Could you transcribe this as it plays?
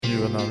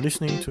You are now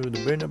listening to the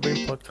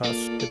barryanakbarim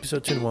podcast,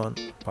 episode 21,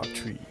 part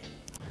 3.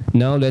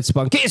 Now let's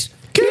kiss.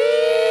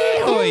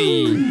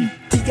 Oi.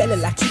 3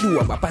 lelaki 2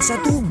 bapa 1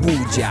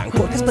 bujang.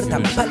 Podcast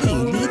pertama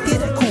paling ini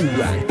tidak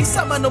kurang.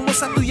 Sama nombor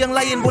 1 yang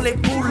lain boleh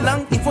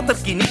pulang. Info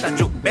terkini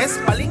tajuk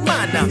best paling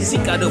mana. Si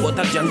kado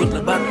botak janggut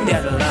lebat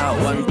tiada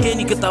lawan.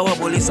 Kenny ketawa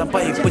boleh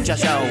sampai pecah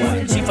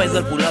syawak. Si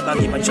Faizal pula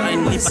bagi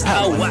punchline lipat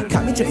awak.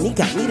 Kami training,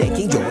 kami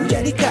ranking, jom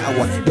jadi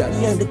kawan. Dari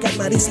yang dekat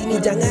mari sini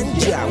jangan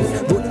jauh.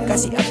 Boleh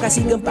kasih up,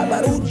 kasih gempa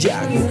baru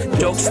jago.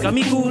 Jokes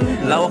kami cool,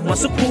 lawak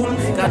masuk pool.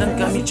 Kadang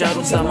kami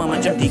carut sama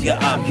macam 3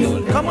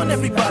 Abdul. Come on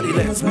everybody,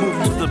 let's move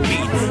to the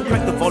beat.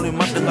 Crack the volume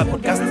up dengan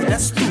podcast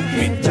tidak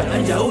stupid.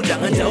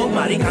 Jangan jauh,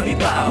 mari kami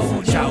bau.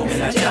 Ciao,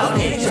 bella ciao,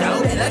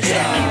 ciao, bella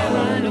ciao.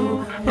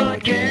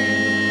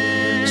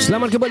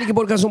 Selamat kembali ke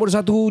podcast nombor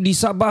 1 di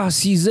Sabah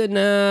season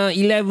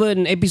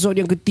 11 episod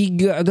yang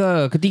ketiga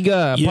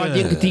part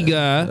yang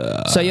ketiga.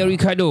 Saya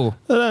Ricardo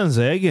Dan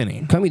saya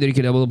Gini. Kami dari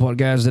Kinabalu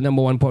Podcast, the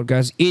number 1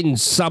 podcast in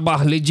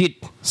Sabah.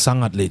 Legit.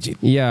 Sangat legit.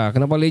 Ya,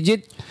 kenapa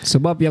legit?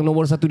 Sebab yang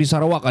nombor 1 di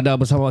Sarawak ada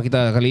bersama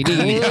kita kali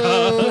ini.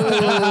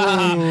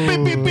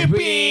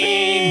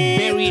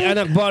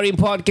 Barryanakbarim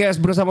Podcast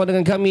bersama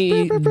dengan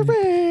kami.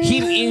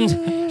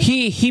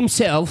 He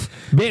himself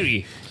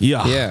Barry.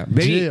 Yeah.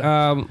 Barry,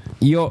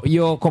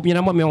 kau punya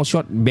nama memang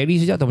short Barry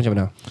saja atau macam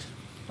mana?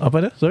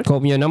 Apa dah? Sorry? Kau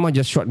punya nama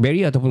just short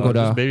Barry ataupun kau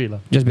dah Just Barry lah.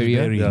 Just Barry,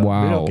 Barry. ya?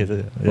 Wow. Barry okay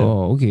saja. Yeah.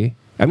 Oh, okay.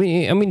 I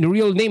mean your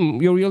real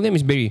name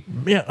is Barry.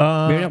 Yeah,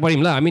 Barryanakbarim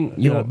lah. I mean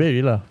yeah,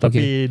 Barry lah.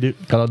 Tapi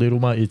kalau di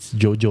rumah it's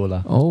Jojo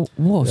lah. Oh,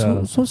 wow,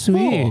 so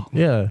sweet.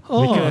 Yeah.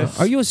 Oh, Because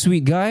are you a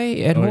sweet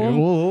guy at home?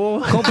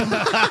 Kau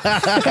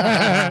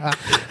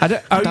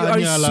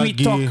are you a sweet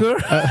talker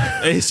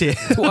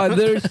to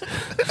others?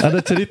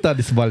 ada cerita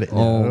di sebalik.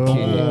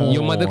 Okay.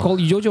 Your mother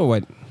called you Jojo,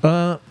 what?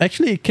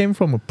 Actually it came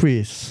from a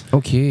priest.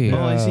 Okay.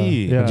 I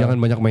see. Yeah. Jangan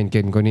banyak main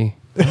Ken kau ni.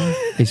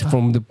 It's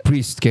from the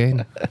priest,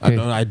 Ken. Okay.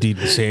 I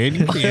didn't say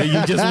anything.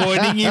 You just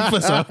warning him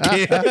first,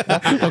 okay?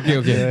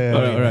 Okay.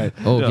 Alright.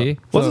 Okay.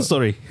 What's the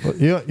story?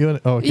 You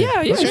okay.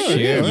 Yeah,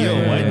 sure. Yeah,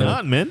 why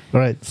not, man?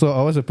 Right. So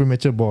I was a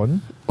premature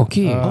born.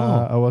 Okay.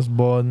 I was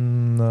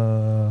born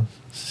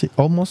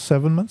almost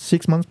 6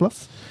 months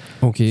plus.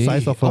 Okay.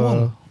 Size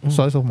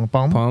of my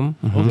palm.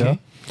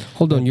 Okay.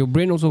 Hold on, your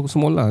brain also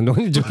small lah. No,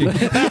 I'm joking.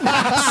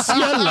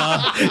 Sial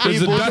lah.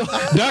 It's a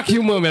dark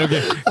humor, man.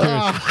 Okay.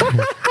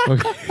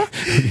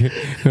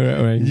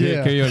 Alright. Yeah.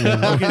 Carry on.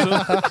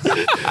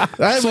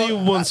 Okay, so you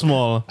born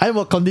small. I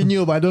will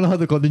continue, but I don't know how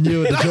to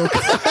continue the joke.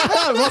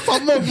 What's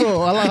up,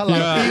 bro?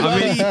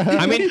 Yeah,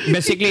 I mean,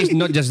 basically it's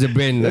not just the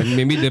brain.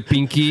 Maybe the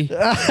pinky.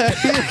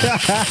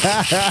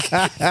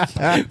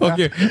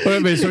 Okay.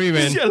 Alright, man. Sorry,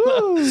 man.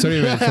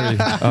 Sorry.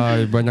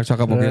 Banyak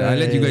cakap. Okay, I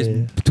let you guys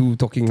two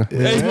talking lah.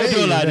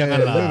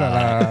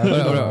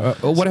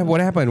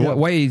 What happened? Yeah.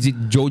 Why is it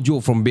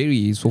Jojo from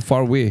Barry so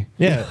far away?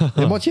 Yeah,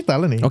 mau cerita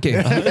lah ni. Okay.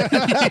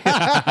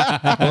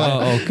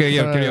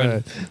 Carry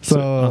on. So,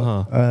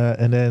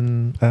 and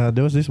then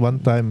there was this one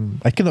time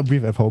I cannot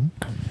breathe at home.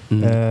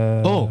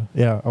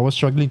 Yeah, I was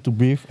struggling to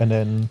breathe, and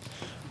then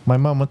my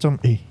mom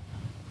macam,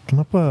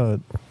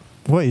 kenapa?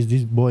 Why is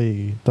this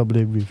boy tak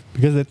boleh breathe?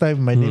 Because that time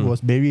my name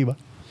was Barry, bah.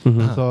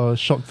 So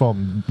short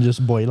form,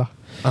 just boy lah.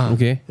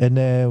 Okay. And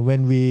then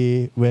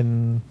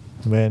when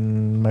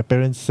my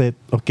parents said,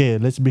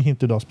 okay, let's bring him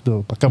to the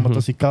hospital, pakai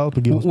motosikal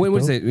pergi hospital. When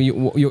was that?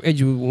 Your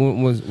age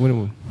was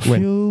when?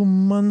 Few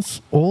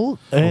months old.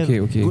 Okay.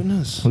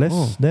 Goodness.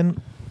 Less than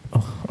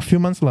a few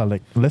months lah,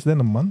 like less than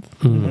a month.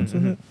 Months,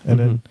 is it?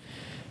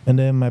 And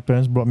then my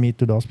parents brought me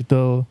to the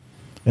hospital.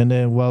 And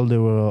then while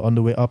they were on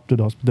the way up to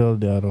the hospital,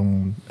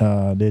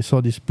 they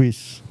saw this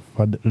priest,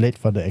 late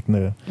Father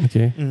Ekner.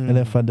 Okay. And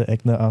then Father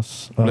Ekner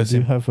asked, "Do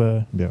you have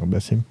a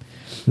bless him?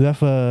 Do you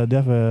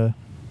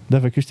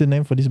have a Christian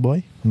name for this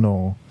boy?"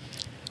 No.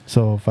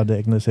 So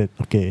Father Ekner said,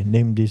 "Okay,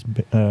 name this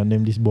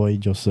boy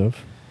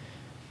Joseph."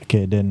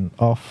 Okay, then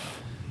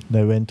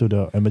they went to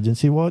the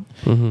emergency ward.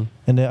 And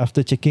then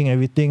after checking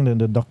everything, then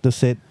the doctor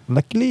said,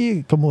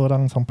 "Luckily kamu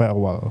orang sampai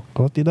awal.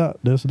 Kalau tidak,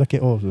 dia sudah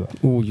KO sudah."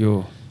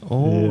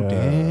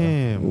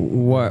 Damn.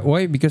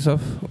 Why? Because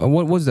of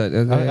what was that?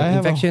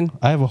 Infection?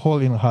 I have a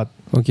hole in the heart.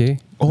 Okay.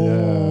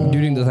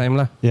 During the time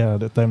lah. Yeah,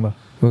 that time lah.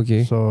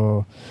 Okay.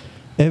 So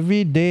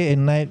every day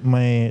and night,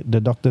 the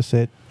doctor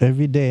said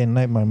every day and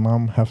night my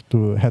mom had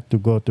to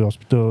go to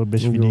hospital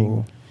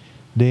breastfeeding.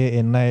 Day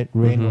and night,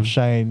 rain or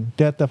shine.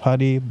 Tiap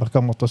hari pakai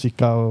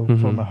motosikal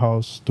from my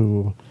house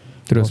to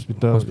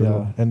hospital.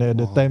 Yeah. And at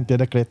the time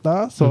tiada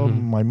kereta, so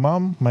my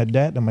mom, my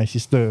dad, and my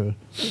sister,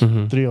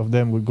 3 of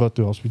them would go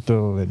to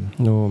hospital and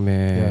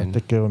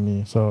take care of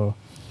me. So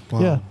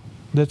yeah,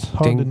 that's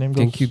how the name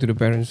goes. Thank you to the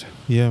parents.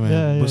 Yeah,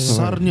 man.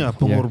 Besarnya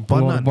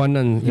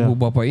pengorbanan ibu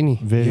bapa ini.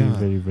 Very,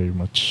 very, very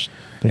much.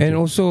 And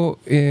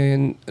also,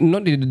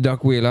 not in the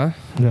dark way lah.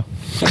 Yeah.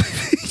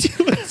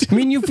 I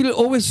mean, you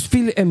always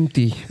feel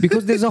empty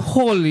because there's a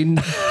hole in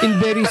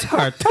Barry's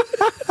heart.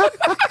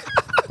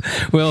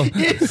 Well,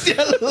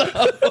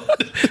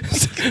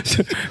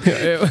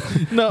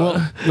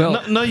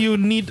 Now you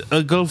need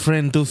a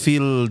girlfriend to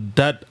fill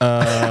that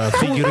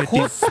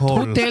figurative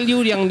hole. who tell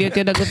you yang dia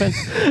tiada girlfriend?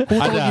 Who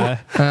told you?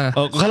 Ada.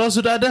 Oh, kalau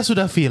sudah ada,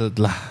 sudah filled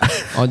lah.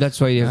 Oh, that's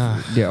why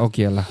dia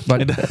okay lah.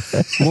 But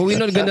we're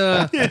not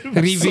gonna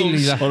reveal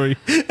lah. Sorry.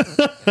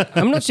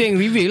 I'm not saying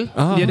reveal.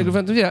 Dia ada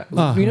girlfriend tu tidak.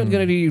 We're not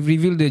gonna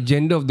reveal the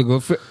gender of the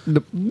girlfriend.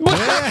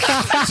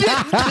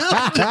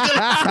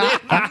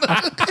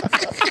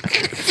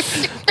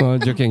 Oh,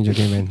 joking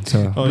man.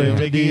 So, You're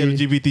making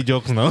LGBT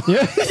jokes now.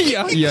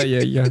 yeah.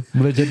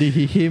 Boleh jadi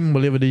he him,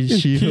 boleh jadi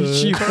she her.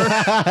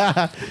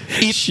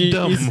 Eat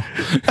them.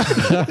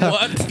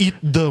 What? Eat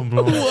them.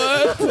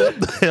 What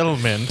the hell,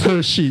 man?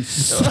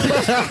 Hershey's.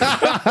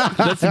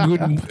 That's a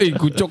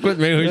good chocolate,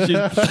 man.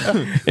 Hershey's.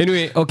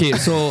 Anyway, okay,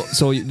 so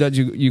that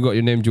you got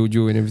your name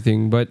Jojo and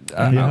everything, but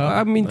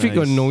I'm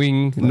intrigued on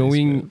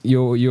knowing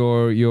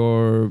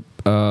your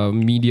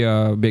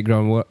media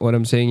background. What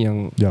I'm saying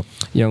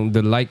yang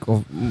the like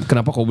of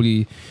kenapa kau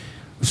boleh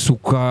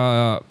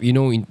suka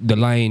in the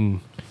line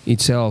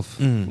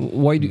itself.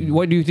 Why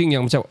do you think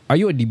yang macam, are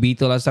you a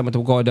debater last time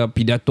atau kau ada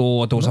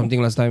pidato atau something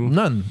last time?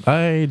 None.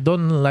 I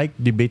don't like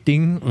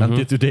debating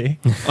until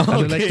today. I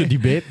don't like to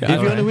debate.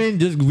 If you want to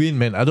win, just win,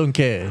 man. I don't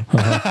care.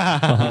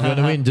 If you want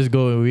to win, just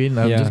go and win.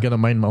 I'm just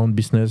gonna mind my own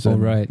business.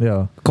 Alright.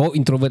 Yeah. Kau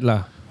introvert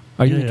lah.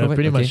 Are you introvert?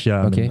 Pretty much,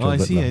 yeah. Okay. I'm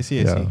I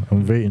see.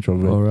 I'm very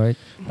introvert. Alright.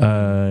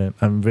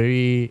 I'm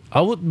very.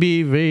 I would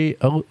be very.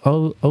 I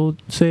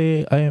would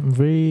say I am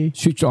very.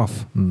 Switch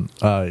off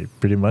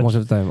Pretty much. most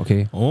of the time.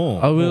 Okay.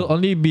 I will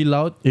only be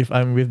loud if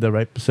I'm with the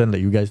right person, like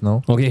you guys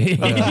know. Okay.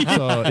 Yeah,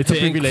 so it's a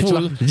privilege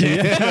lah.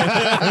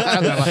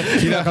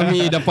 Kira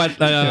kami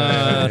dapat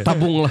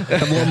tabung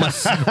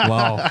emas.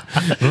 Wow.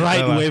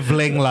 Right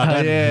wavelength lah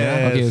kan.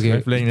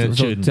 Okay.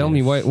 So tell me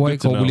why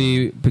kau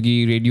boleh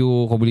pergi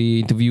radio, kau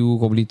boleh interview,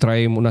 kau boleh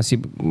try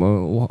munasib.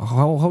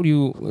 How do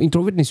you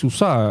introvert ni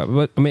susah.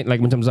 But I mean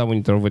like macam Zaman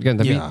introvert kan,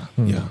 tapi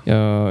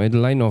in the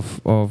line of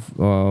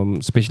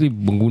especially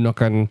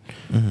menggunakan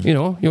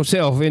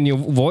yourself and your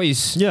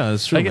voice. Yeah,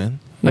 it's true, man.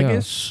 I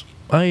guess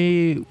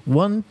I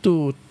want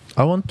to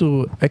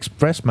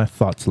express my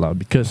thoughts lah,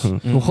 because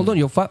Well, hold on,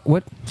 your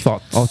what?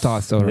 thoughts. Oh,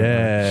 thoughts. Alright.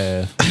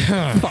 Yeah.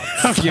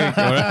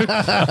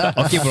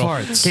 Okay,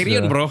 bro. Carry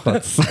on, bro.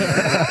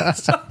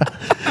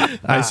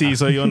 I see.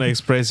 So you want to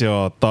express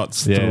your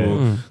thoughts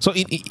through. So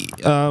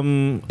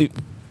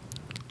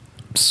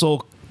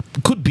so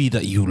could be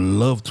that you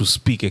love to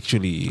speak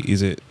actually,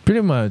 is it?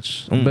 Pretty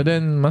much. But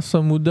then masa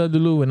muda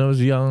dulu, when I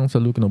was young,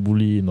 selalu kena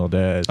bully and all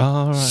that.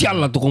 Sial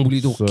lah tukang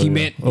bully tu. So,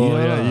 Kimet.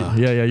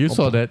 Yeah. You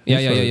saw that.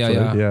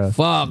 Yeah.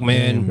 Fuck,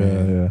 man.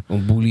 Yeah.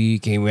 Bully,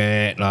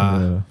 kimet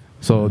lah.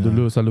 So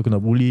dulu selalu kena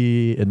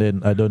bully, and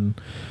then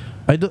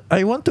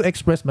I want to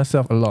express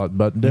myself a lot,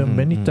 but there are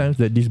many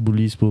times that these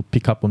bullies will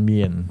pick up on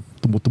me and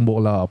tumbuk-tumbuk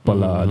lah,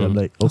 apalah. And I'm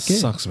like, okay.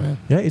 That sucks, man.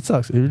 Yeah, it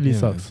sucks. It really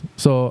sucks.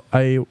 So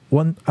I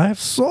have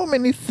so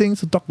many things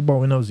to talk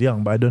about when I was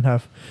young, but I don't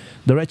have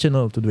the right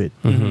channel to do it.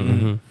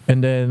 And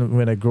then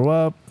when I grow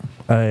up,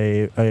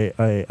 I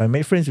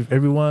made friends with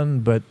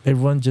everyone, but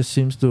everyone just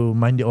seems to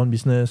mind their own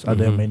business.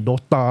 Ada yang main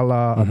Dota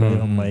lah, ada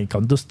yang main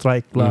Counter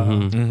Strike lah.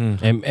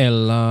 ML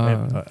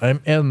lah.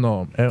 ML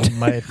no.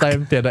 My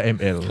time tiada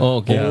ML. Oh,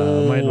 okay.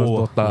 Mine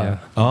was Dota.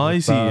 Yeah. Oh, I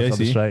see.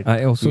 Counter-Strike.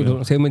 I also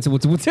don't. Saya main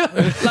sebut-sebut saja.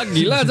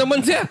 Lagi lah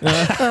zaman saya.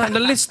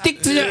 Dah stick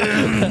saja.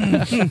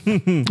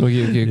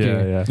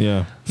 Okay.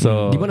 Yeah.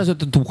 So Di mana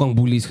satu tukang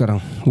bully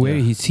sekarang? Where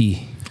is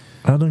he?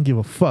 I don't give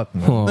a fuck,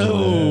 man.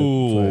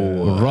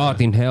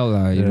 Rot in hell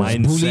lah.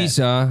 Mindset. Bullies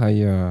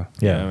Yeah,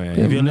 man.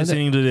 If you're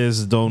listening to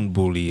this, don't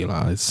bully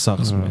lah. It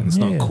sucks, man. It's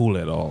not cool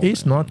at all.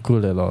 It's not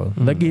cool at all.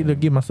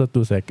 Lagi masa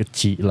tu saya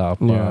kecil lah.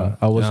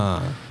 I was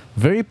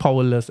very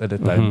powerless at the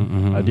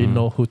time. I didn't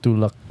know who to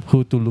look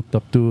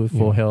up to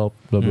for help,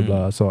 blah blah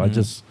blah. So I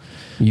just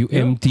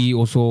empty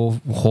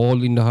also hole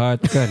in the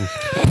heart kan.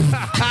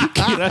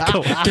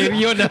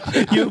 Carry on.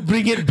 You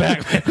bring it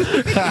back, man.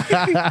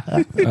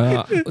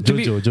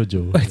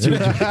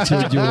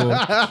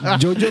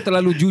 Jojo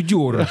terlalu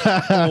jujur.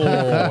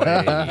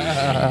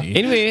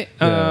 Anyway,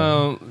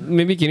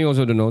 maybe Kenny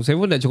also don't know. Saya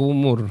pun dah cukup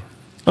umur.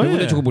 Saya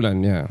pun dah cukup bulan.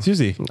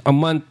 Seriously? A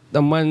month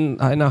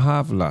and a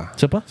half lah.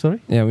 Siapa?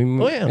 Sorry? Yeah,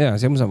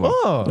 saya pun sama.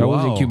 I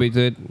was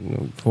incubated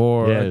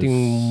for I think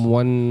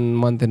 1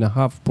 month and a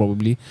half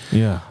probably.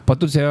 Yeah. Lepas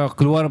tu saya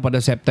keluar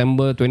pada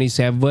September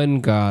 27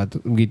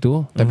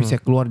 begitu. Tapi saya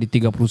keluar di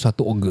 31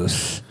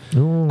 Ogos.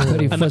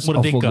 31st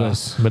of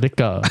August.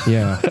 Merdeka.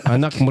 Ya,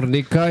 anak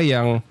merdeka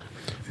yang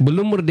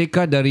belum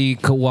merdeka dari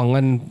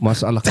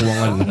masalah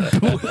keuangan.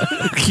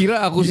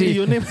 Kira aku sih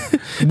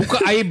buka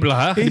aib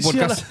lah di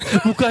podcast.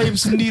 Buka aib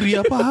sendiri,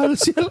 apa hal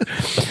sial?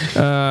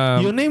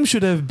 Your name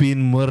should have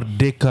been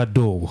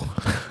Merdekado.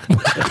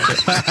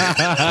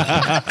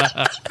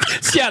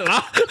 Sial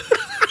lah.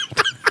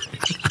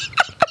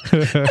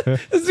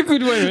 That's a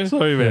good one, man.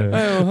 Sorry, man.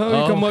 How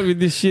you come out with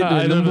this shit?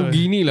 Lembut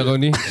gini lah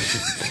kau ni.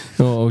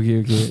 Oh,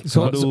 okay.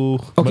 So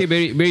okay,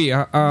 Barry.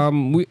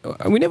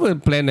 We never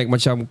plan like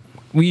macam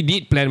we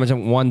did plan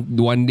macam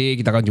one day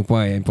kita akan jumpa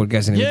and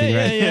podcast and everything,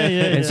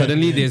 right? And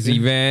suddenly there's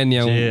event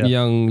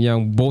yang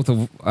both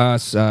of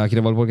us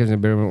Kinabalu podcast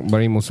and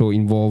Barim also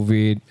involved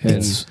with.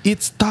 And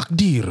It's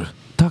takdir.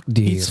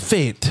 It's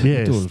fate.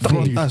 Yes.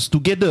 Brought us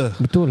together.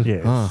 Betul.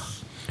 Yes.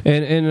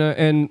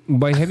 And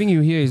by having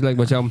you here is like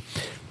macam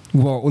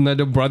wow,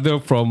 another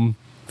brother from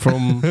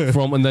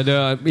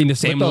another in the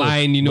same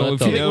line, you know.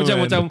 Feel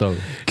like macam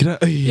Kira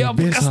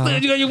podcaster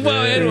juga jumpa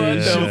kan. What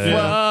the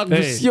fuck?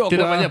 Siok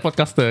Kita lah. banyak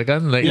podcaster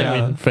kan, like I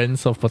mean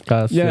friends of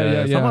podcast.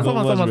 Yeah.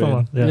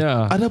 Sama.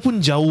 Yeah. Ada pun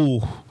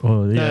jauh.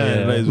 Oh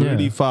yeah. Like it's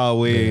really far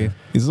away.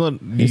 It's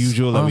not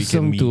usual that we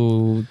can awesome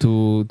meet.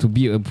 to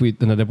be with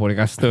another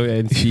podcaster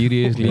and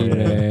seriously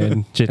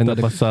man. Cerita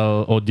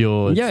pasal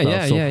audio,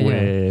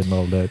 software and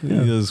all that.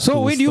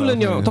 So where do you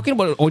learn your talking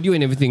about audio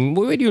and everything?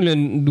 Where do you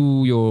learn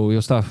do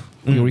your stuff?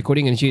 Your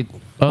recording and shit.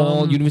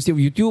 All University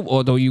of YouTube,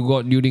 or you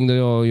got during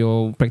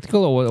your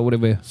practical or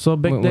whatever. So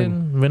back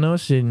then, when I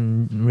was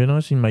in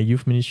my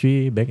youth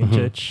ministry back in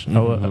church,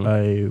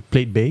 I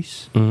played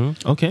bass.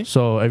 Okay.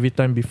 So every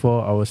time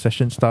before our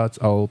session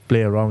starts, I'll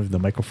play around with the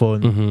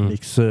microphone,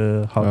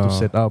 mixer, how to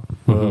set up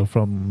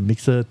from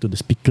mixer to the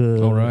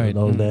speaker, Alright.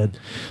 and all that.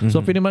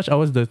 So pretty much I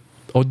was the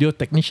audio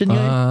technician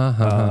guy.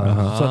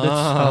 So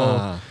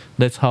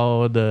that's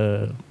how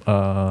the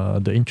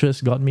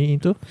interest got me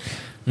into.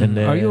 And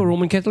then, are you a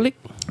Roman Catholic?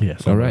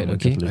 Yes. Alright, I'm a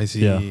okay. Catholic. I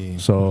see. Yeah.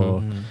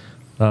 So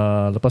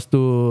lepas tu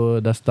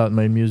dah start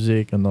my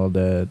music and all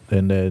that,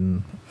 and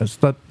then I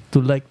start to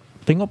like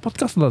tengok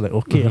podcast lah, like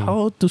okay,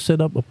 how to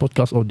set up a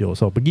podcast audio.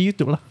 So pergi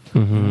YouTube lah,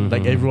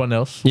 like everyone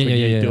else. Yeah.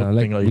 YouTube,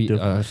 Like tengok we,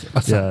 YouTube.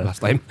 last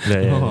time.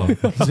 Yeah.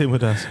 Same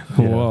with us.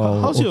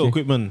 Wow. How's your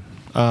okay. equipment?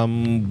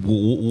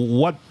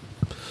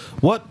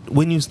 What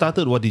when you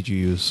started, what did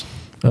you use?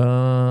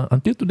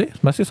 Until today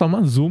masih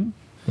sama, Zoom,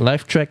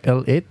 Live Track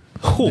L8.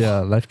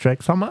 Yeah, Live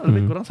Track sama,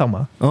 lebih kurang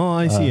sama. Oh,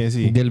 I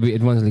see. Dia lebih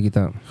advance lagi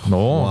kita.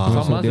 No,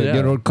 sama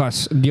Dia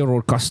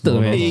roadcaster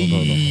man.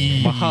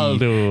 Mahal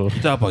tu.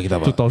 Kita apa?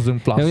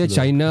 2000 plus. Yang punya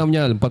China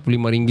punya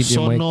RM45 dia mic.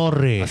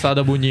 Sonore. Asal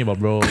ada bunyi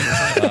bro.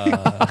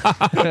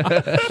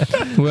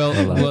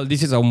 Well,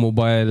 this is our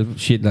mobile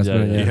shit lah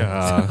sebenarnya.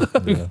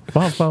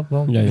 Faham.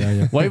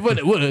 Yeah. Whatever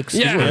that works.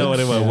 Yeah. Yeah,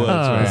 whatever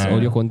works. It's Right.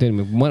 audio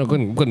content. Mana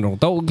kan orang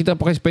tahu kita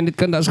pakai spendit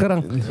kan tak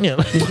sekarang.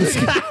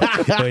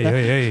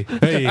 Hey,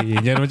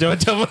 jangan macam-macam.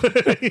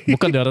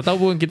 Bukan dia dah tahu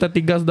pun kita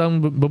tiga sedang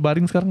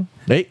berbaring sekarang.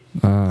 Baik.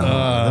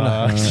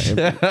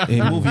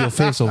 Move your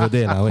face over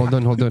there lah. Hold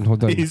on.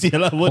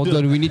 Sialah, Hold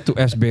on, we need to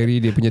ask Barry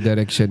dia punya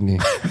direction ni.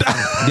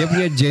 Dia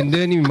punya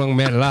gender ni memang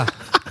male lah.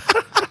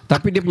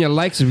 Tapi dia punya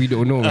likes we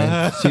don't know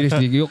man.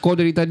 Seriously, kau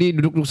dari tadi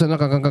duduk sana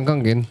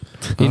kangkang kan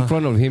in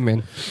front of him man.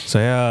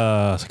 Saya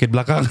sakit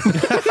belakang.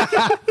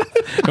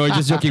 No,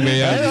 just joking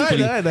man.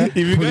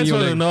 If you guys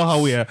want to know how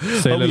we are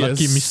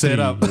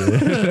set up,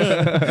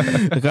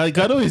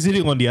 Kado is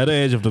sitting on the other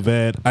edge of the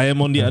bed. I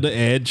am on the other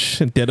edge.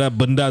 Tiada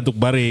benda untuk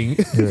baring.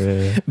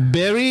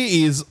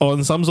 Barry is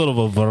on some sort of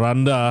a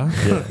veranda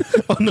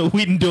on a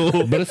window.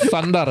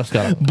 Bersandar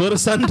sekarang.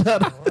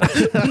 Bersandar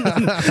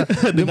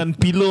dengan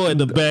pillow at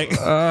the back.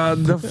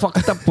 The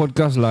fucked up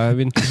podcast lah. I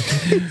mean,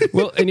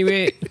 well,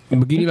 anyway,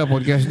 beginilah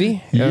podcast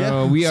ni.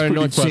 We are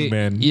not fun, say,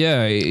 man.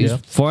 It's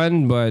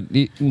fun, but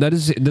it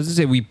doesn't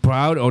say we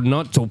proud or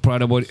not so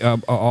proud about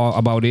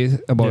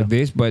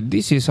this. But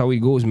this is how it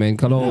goes, man.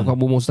 Kalau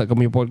kamu mau start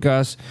kamu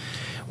podcast,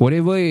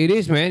 whatever it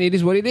is, man, it is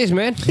what it is,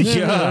 man.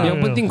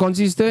 Yang penting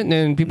consistent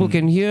and people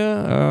can hear.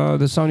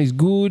 The sound is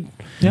good.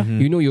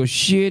 You know your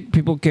shit.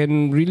 People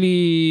can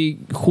really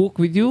hook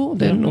with you.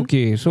 Then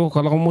okay. So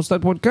kalau kamu mau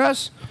start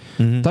podcast,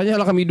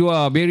 tanyalah kami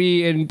dua,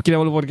 Barry and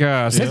Kinabalu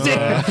podcast.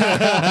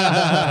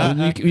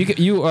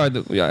 You are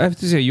I have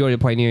to say you are the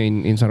pioneer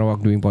in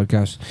Sarawak doing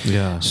podcast.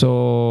 Yeah.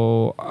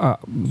 So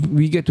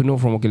we get to know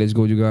from let's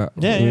go juga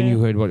when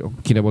you heard about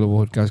Kinabalu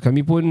podcast.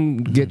 Kami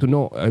pun get to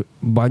know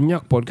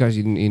banyak podcast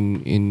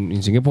in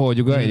Singapore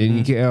juga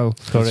and in KL.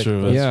 That's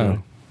true.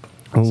 Yeah.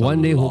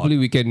 One day hopefully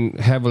we can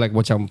have like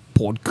macam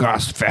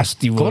podcast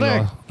festival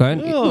lah,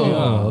 kan?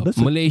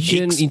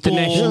 Malaysian Expo.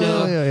 International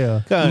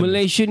Kan?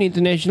 Malaysian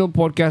International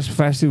Podcast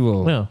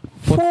Festival.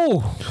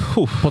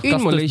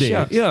 In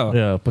Malaysia.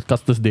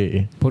 Podcasters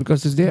Day.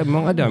 Podcasters Day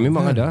memang ada.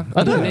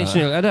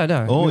 International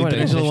ada. Oh, Memang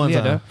international ones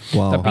ada.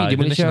 Wow. Tapi di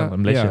Malaysia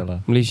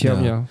Malaysia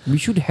punya. We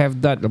should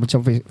have that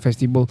macam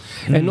festival.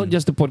 And not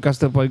just the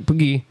podcaster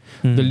pergi,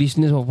 the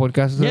listeners of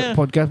podcast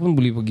pun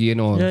boleh pergi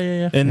and all.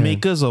 And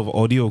makers of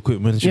audio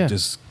equipment should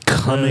just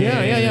come in.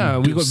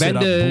 We got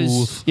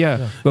vendors.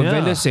 Got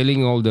vendors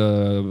selling all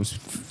the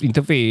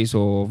interface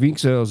or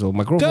mixers or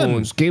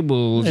microphones,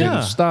 cables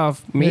and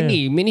stuff.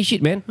 Many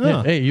shit, man.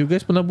 Hey, you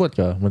guys pernah buat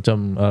kah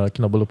macam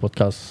Kinabalu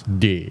Podcast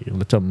Day,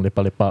 macam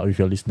lepak-lepak with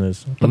your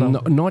listeners?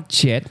 Not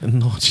yet.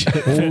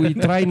 Oh, we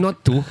try not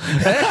to.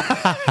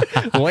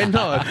 Why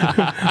not?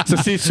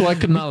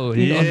 Sesuai kenal.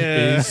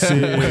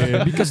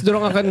 Because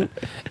dorang akan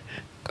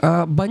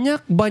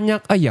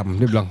banyak ayam,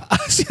 dia bilang.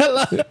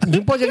 Sialah.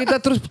 Jumpa je kita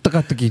terus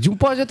teka-teki.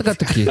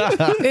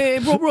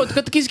 Bro,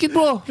 teka-teki sikit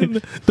bro.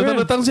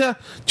 Datang saya.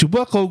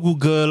 Cuba kau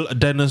Google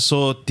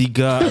dinosaur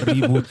 3,000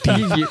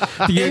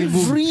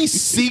 every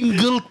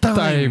single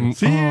time.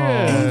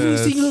 Every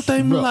single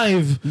time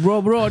live.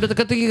 Bro, ada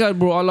teka-teki kan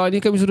bro? Alah,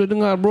 ini kami sudah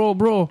dengar bro.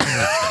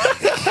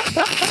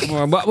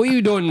 But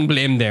you don't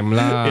blame them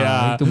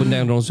lah. Itu benda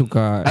yang orang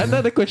suka.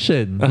 Another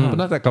question.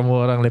 Pernah tak kamu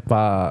orang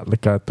lepak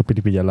dekat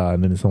tepi-tepi jalan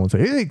dan someone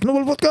say, "Hey,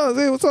 Kinabalu podcast,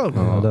 hey, what's up?"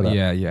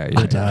 Yeah.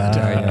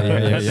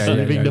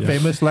 Living the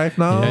famous life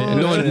now.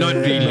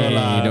 Not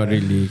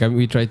really.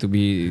 We try to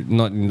be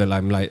not in the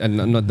limelight and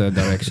not the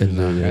direction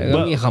lah.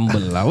 Kami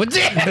humble lah. What's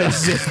it?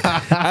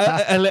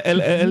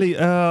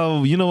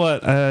 You know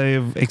what?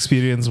 I've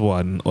experienced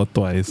one or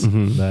twice.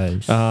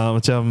 Nice.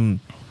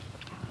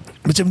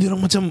 Macam dia orang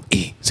macam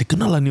saya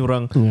kenal lah ni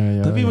orang.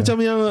 Tapi macam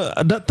yang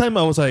that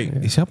time I was like,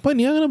 siapa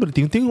ni yang kena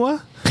bertengok-tengok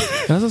wah?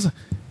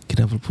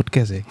 Kinabalu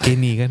podcast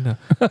Kenny kan.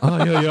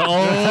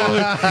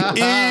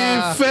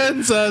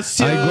 Fans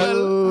sial.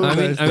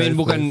 I mean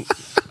bukan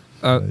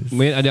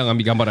ada yang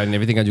ambil gambar and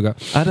everything kan juga.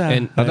 Ada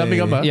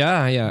ambil gambar?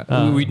 Ya.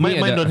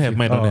 Mine don't have.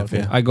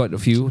 I got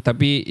a few.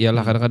 Tapi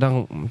yalah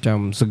kadang-kadang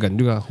macam segan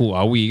juga. Who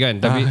are we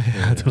kan? Tapi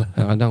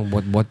kadang-kadang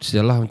buat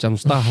sialah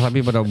macam staff tapi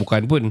padahal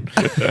bukan pun.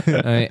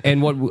 And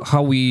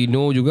how we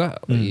know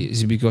juga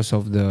is because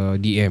of the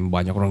DM.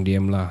 Banyak orang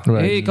DM lah.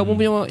 Hey, kamu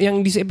punya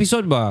yang this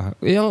episode bah.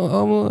 Yang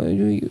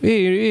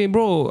hey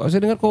bro,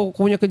 saya dengar kau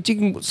punya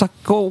kencing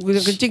kotor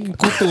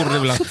dia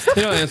bilang.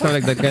 You know, stuff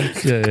like that kan.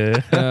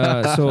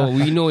 So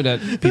we know that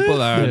people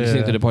are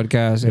listening to the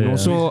podcast, and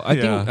also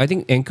I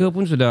think Anchor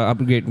pun sudah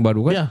upgrade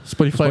baru kan.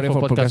 Spotify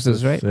for podcasters,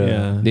 right?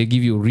 They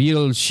give you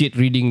real shit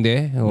reading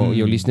there,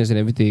 your listeners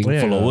and everything.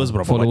 Followers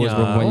berapa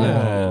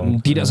banyak.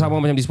 Tidak sama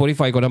macam di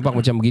Spotify kau nampak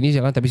macam begini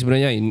kan, tapi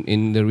sebenarnya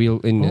in the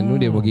real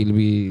dia bagi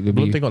lebih.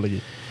 Belum tengok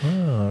lagi.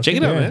 Check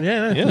it out, man.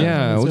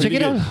 We'll check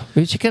it out.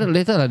 We'll check it out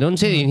later lah.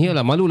 Don't say in here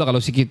lah. Malu lah kalau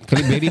sikit.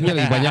 Kali berimnya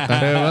lagi banyak kan.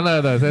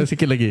 Mana dah? Saya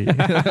sikit lagi.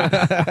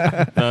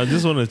 I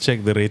just want to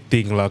check the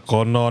rating lah.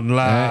 Konon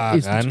lah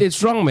kan. It's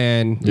wrong,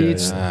 man.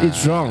 It's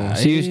wrong.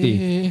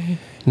 Seriously.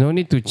 No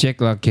need to check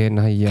lah, Ken.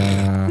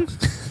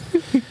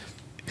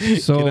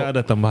 So kira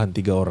ada tambahan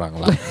 3 orang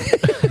lah.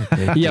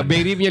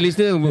 Barry punya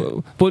listener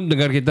pun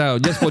dengar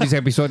kita just for this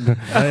episode.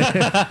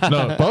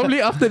 No, probably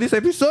after this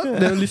episode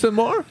they'll listen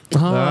more.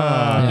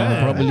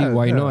 Probably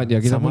why not? Ya,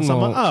 kita pun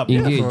Sama-sama mau up.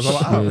 engage.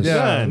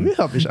 We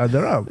help each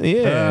other up.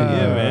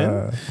 Yeah, man.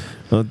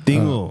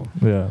 Tengok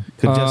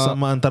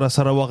kerjasama antara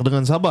Sarawak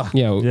dengan Sabah.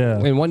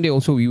 And one day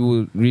also we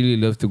would really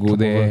love to go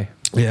there.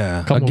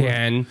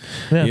 Again.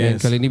 And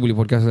kali ni boleh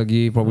podcast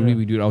lagi. Probably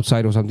we do it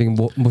outside or something.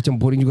 Macam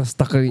boring juga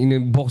stuck in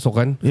a box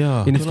kan.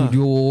 In the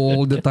studio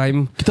all the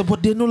time. Kita buat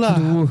dia lah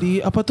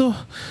di apa tu?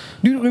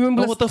 Do you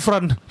remember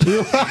waterfront?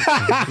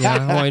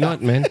 Why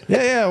not, man?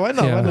 Why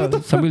not?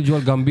 Sambil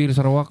jual gambir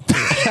Sarawak.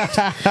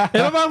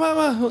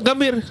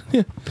 Gambir.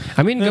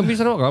 I mean gambir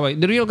Sarawak.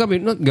 The real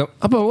gambir, not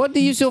apa? What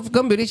do you use of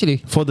gambir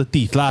actually? For the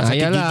teeth lah.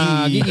 Sakit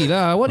gigi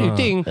lah. What do you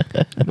think?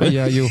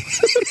 You.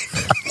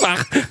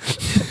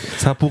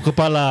 Sapu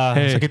kepala,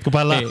 sakit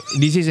kepala.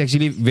 This is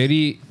actually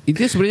itu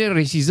sebenarnya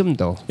racism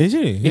tau.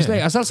 It's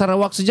like asal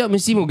Sarawak sejak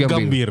mesti mau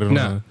gambir.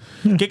 Nah,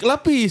 kek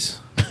lapis.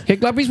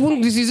 Kek lapis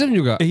pun racism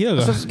juga.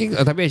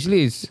 Tapi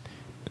actually it's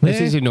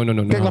no.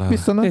 Kek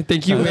lapis sana.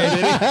 Thank you, man.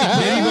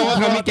 Very mau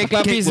kami kek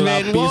lapis,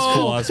 man.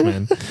 For us,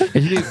 man.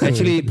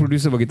 Actually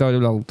producer bagi tahu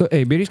dia bilang,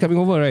 Barry's coming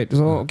over, right?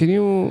 So can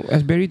you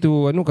ask Barry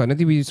to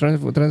nanti we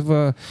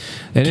transfer.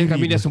 And then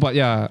kami dah sempat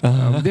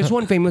there's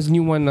one famous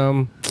new one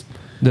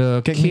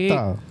the cake.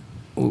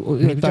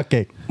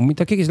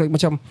 Mita cake is like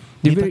macam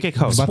Mita cake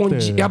house.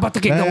 Spongy.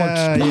 Butter cake kawan.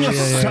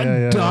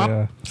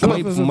 Sedap.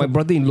 My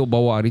brother-in-law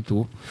bawa hari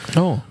tu.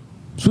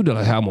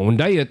 Sudahlah saya mau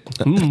diet.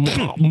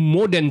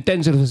 More than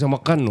 10 saya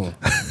makan.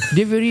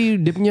 Dia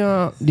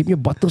punya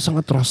butter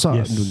sangat terasa.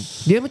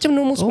 Dia macam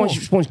normal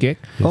sponge cake.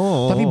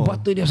 Tapi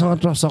butter dia sangat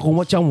terasa. Aku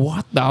macam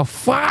what the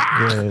fuck.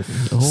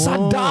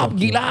 Sadap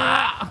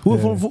gila.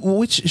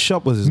 Which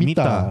shop was this?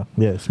 Mita.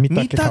 Yes,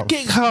 Mita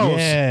Cake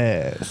House.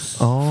 Yes.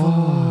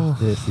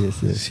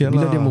 Yes.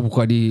 Bila dia mau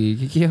buka di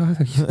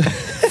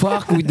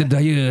fuck with the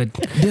diet.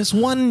 There's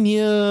one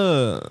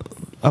near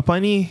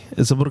apa ni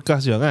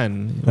Seberkas juga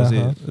kan,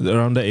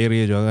 around that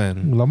area juga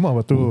kan.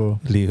 Lama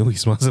betul.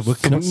 Wisma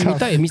Seberkas.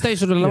 Mita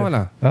sudah lama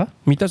lah.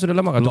 Mita sudah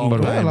lama kan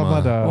baru. Lama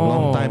dah.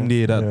 Long time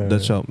di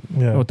that shop.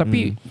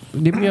 Tapi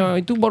dia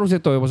punya itu baru saya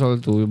tahu pasal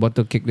tu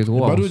butter cake dia tu.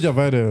 Baru je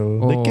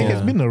viral. The cake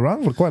has been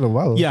around for quite a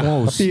while.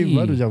 Tapi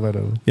baru je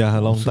viral.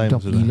 Long time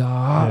sudah.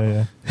 Gila.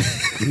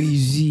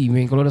 Crazy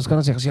man. Kalau dah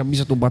sekarang saya kasih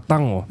habis 1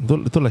 batang.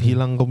 Itulah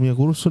hilang kau punya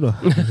kurus sudah.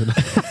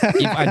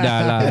 If ada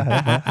lah.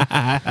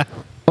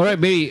 Alright,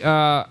 Barry.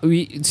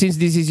 Since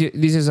this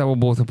is our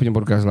both punya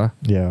podcast lah.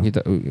 Yeah.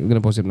 We're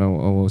gonna post it on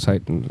our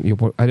site.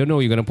 I don't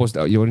know. You're gonna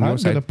post your I'm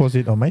site. gonna post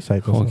it on my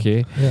site also.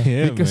 Okay.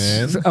 Yeah, Because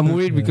man. I'm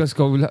worried because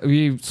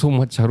we so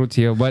much harut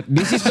here. But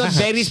this is not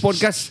Barry's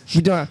podcast.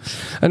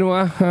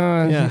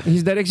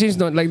 His direction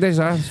is not like this.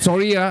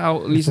 Sorry,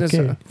 our listeners.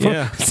 okay.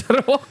 Yeah.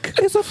 Sarawak.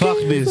 It's okay.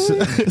 Fuck this.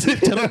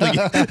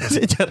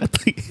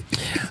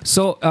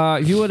 So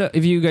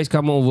if you guys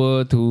come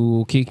over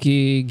to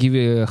Kiki, give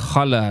a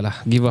holla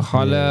lah. Give a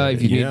holla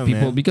if you need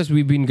people, man. because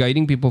we've been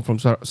guiding people from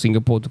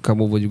Singapore to come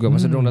over juga.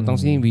 Masa dorang datang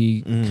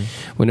sini,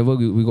 whenever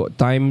we got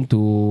time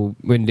to,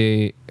 when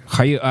they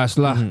hire us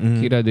lah,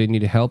 kira they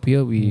need help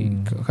here,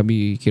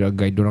 kami kira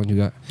guide dorang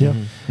juga. Yeah.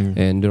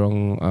 And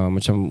dorang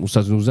macam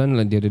Ustaz Nuzan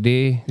lah, the other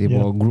day they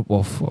brought a group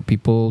of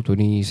people,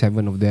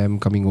 27 of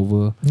them coming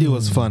over. It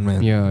was fun,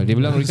 man. Yeah, they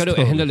bilang Ricardo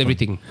handle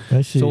everything.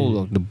 I see.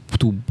 So the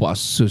 2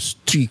 buses,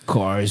 3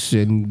 cars,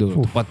 and the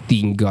tempat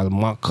tinggal,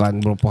 makan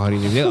berapa hari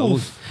ni.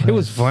 It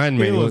was fun,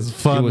 man. It was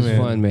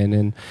fun, man.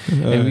 And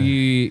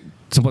we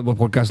sempat buat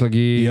podcast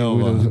lagi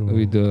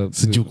with the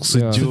Sejuk.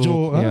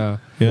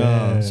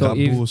 Yeah. So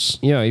Kabus.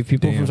 if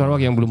people from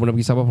Sarawak yang belum pernah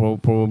pergi Sabah,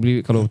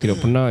 probably kalau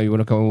tidak pernah, you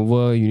want to come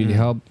over, you need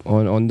help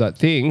on that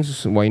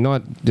things, why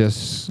not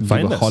just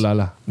Find give a us. holla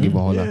lah. Give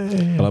a holla.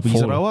 Kalau pergi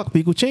Sarawak,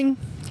 pergi Kuching,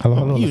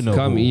 Hello. you know.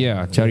 Come,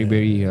 cari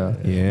Barry.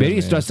 Barry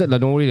is trusted lah,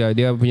 don't worry lah.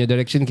 Dia punya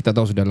direction kita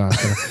tahu sudah lah.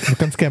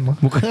 Bukan scam.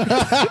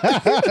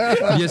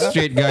 Dia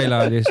straight guy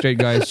lah. Dia straight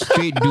guy,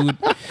 straight dude.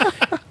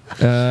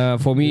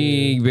 For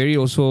me, Barry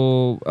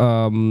also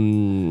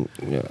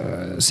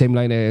same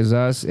line as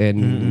us,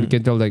 and we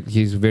can tell that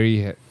he's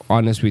very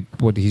honest with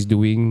what he's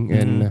doing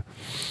and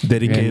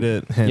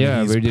dedicated, and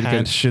he's very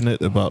dedicated.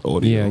 passionate about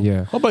audio.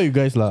 Yeah. How about you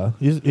guys lah?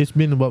 It's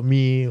been about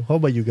me. How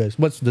about you guys?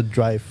 What's the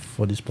drive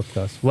for this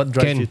podcast? What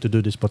drives Ken. you to do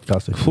this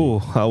podcast?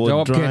 actually? Our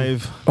Jawab, Ken.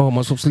 drive. Oh,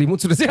 masuk selimut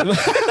sudah siap.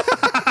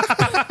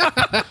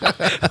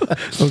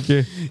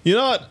 Okay. You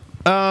know what?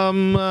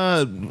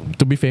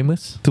 To be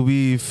famous? To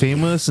be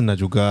famous na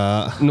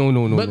juga. No.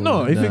 But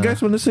no, if you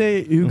guys want to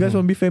say you guys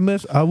want to be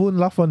famous, I won't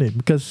laugh on it,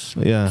 because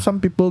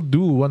some people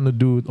do want to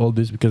do all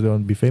this because they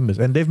want to be famous,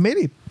 and they've made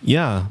it.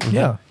 Yeah.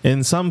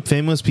 And some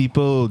famous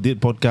people did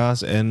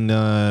podcasts, and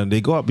they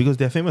go up because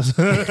they're famous.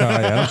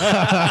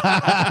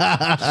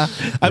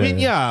 I mean,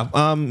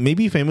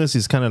 maybe famous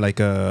is kind of like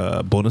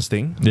a bonus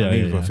thing. Yeah, I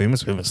mean, yeah, if we're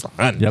famous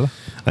lah. Yeah lah.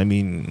 I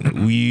mean,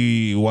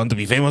 we want to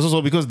be famous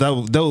also because that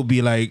would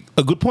be like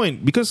a good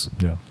point, because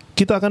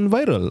kita akan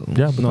viral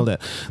and all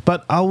that.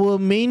 But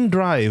our main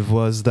drive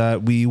was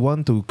that we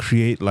want to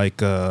create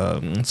like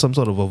some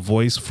sort of a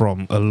voice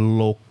from a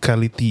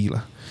locality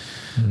lah.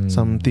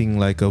 Something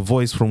like a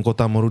voice from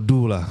Kota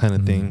Marudu lah, kind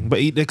of thing. But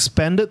it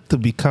expanded to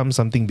become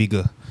something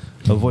bigger.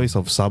 A voice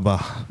of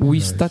Sabah.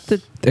 We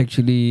started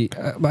actually,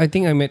 I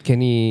think I met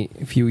Kenny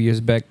a few years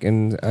back,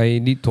 and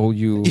I did told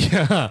you.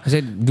 Yeah. I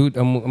said, dude,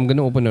 I'm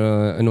gonna open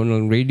an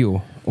online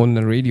radio.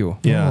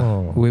 Yeah.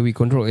 Where we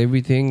control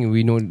everything.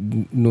 We no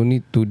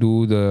need to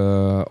do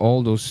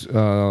all those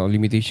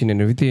limitation and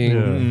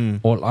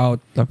everything all out.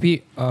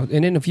 Tapi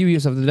and then a few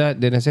years after that,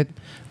 then I said,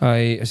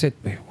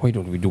 why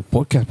don't we do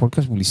podcast?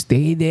 Podcast will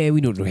stay there. We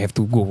don't have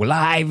to go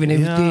live and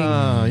everything.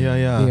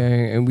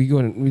 Yeah. And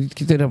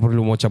kita dah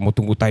perlu macam mau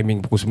tunggu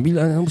timing pukul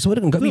 9 bersama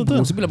dengan kami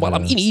pukul 9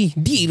 malam ini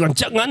di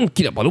rancangan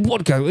Kinabalu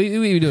podcast.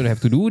 We don't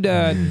have to do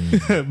that.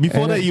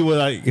 Before that, you were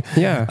like,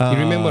 you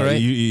remember,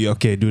 right?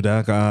 Okay, dude,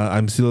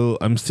 I'm still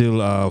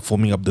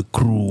forming up the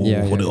crew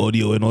for the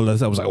audio and all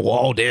that. I was like,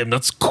 wow, damn,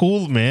 that's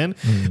cool, man.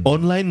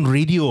 Online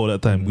radio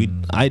that time.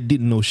 I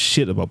didn't know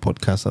shit about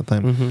podcasts that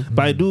time,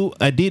 but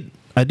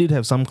I did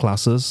have some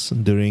classes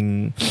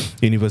during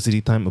university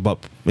time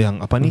about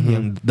yang apa ni,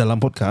 yang dalam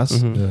podcast.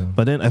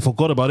 But then I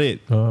forgot about it.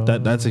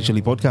 That's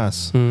actually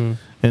podcast.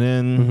 And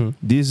then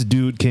this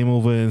dude came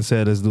over and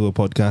said, let's do a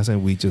podcast,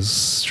 and we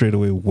just straight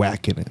away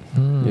whacking it.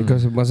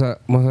 Because masa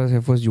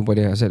saya first jumpa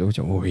dia, I said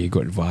macam, oh, he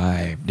got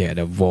vibe, dia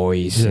ada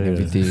voice and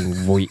everything.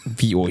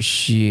 VO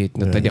shit,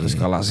 nanti dia ke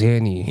skala saya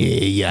ni.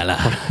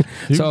 Iyalah.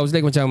 So I was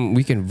like macam,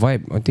 we can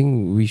vibe, I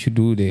think we should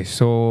do this.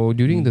 So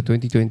during the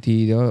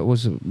 2020, that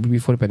was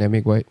before the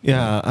pandemic, right?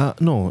 Yeah,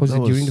 no. Was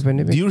it during the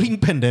pandemic? During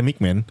pandemic,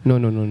 man. No.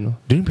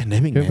 During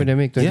pandemic, during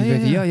pandemic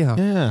 2020.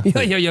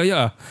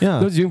 Yeah.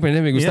 That was during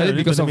pandemic. We started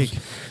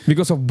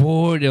because of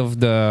bored of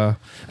the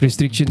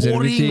restrictions and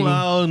everything.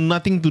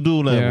 Nothing to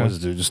do.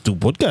 Just do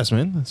podcast,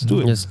 man. Let's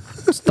do it. Just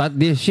start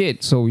this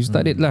shit. So we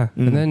started lah.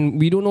 And then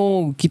we don't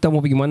know kita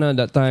mau pergi mana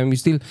that time. We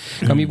still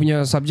kami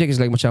punya subject is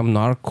like macam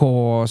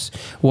narcos.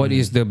 What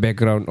is the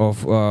background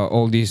of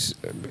all this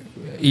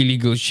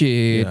illegal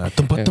shit?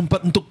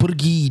 Tempat-tempat untuk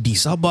pergi di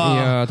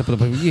Sabah.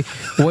 Tempat-tempat pergi.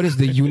 What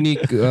is the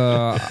unique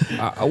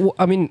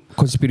I mean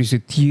conspiracy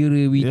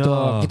theory we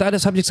talk. Kita ada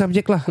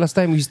subjek-subjek lah. Last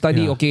time we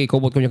study, okay, kau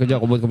buat kau punya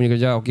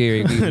kerja,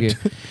 okay.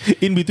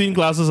 In between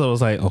classes, I was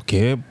like,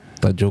 okay,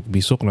 tajuk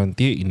besok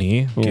nanti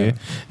ini. Okay.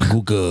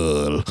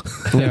 Google.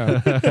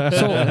 Yeah.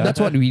 So that's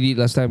what we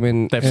did last time.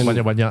 And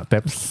banyak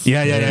tabs.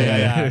 Yeah.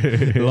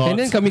 And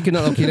then kami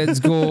kenal, okay,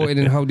 let's go, and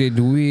then how they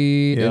do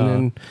it,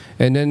 and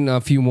then a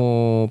few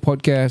more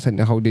podcasts and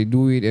how they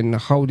do it, and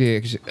how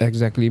they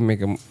exactly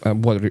make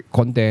buat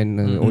content,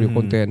 audio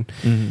content.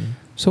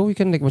 So we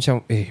can like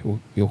macam,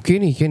 okay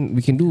ni,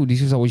 we can do,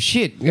 this is our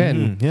shit,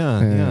 kan?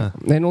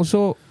 And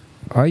also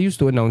I used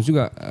to announce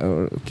juga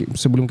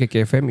sebelum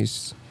KKFM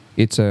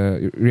it's a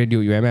radio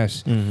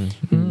UMS.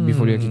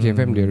 Before the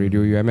KKFM, the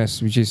radio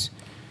UMS, which is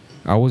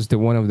I was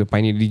one of the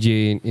pioneer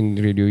DJ in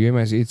radio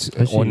UMS. It's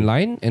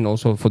online and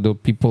also for the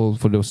people,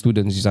 for the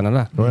students di sana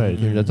lah. Right.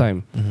 During the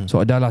time.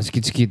 So adalah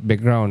sikit-sikit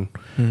background.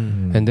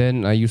 And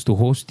then I used to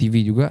host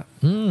TV juga.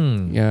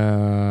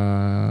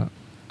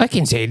 I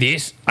can say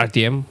this,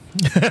 RTM.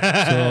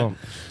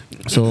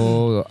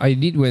 So I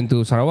did went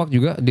to Sarawak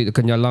juga, did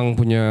Kenyalang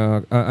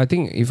punya I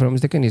think if I'm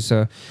mistaken is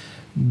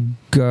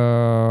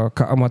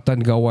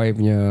Keamatan Gawai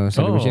punya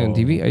celebration on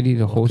TV. I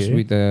did a host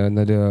with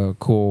another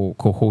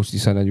co-host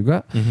di sana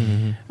juga.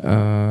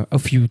 A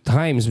few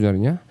times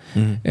sebenarnya.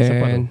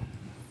 And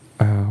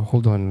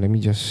hold on, let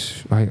me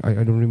just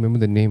I don't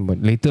remember the name,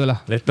 but later lah.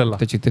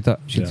 Kita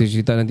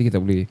cerita nanti kita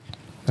boleh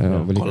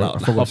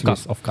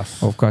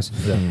of course.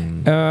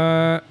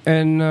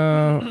 And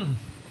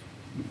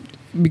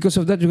because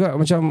of that juga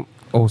macam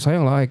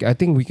sayang lah, I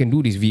think we can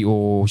do this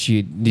VO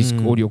shit, this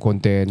audio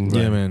content.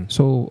 Yeah, man.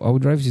 So our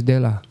drive is there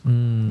lah.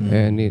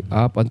 And it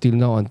up until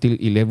now, until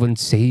 11th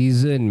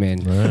season, man.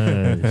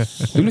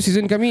 Nice. Dulu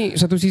season kami,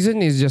 satu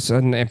season is just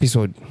an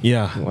episode.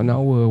 Yeah. 1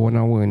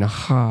 hour and a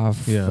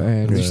half. Yeah.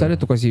 And we started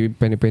to kasi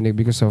pendek-pendek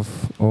because of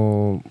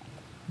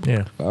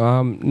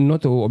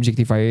not to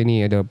objectify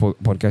ni ada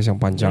podcast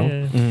yang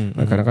panjang.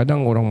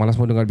 Kadang-kadang orang malas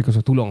mau dengar because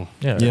of too long.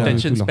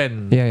 Attention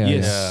span.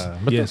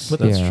 Betul,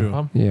 that's true.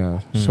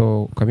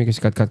 So kami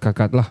kasi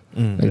cut lah,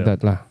 like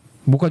that lah.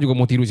 Bukan juga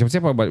mau tiru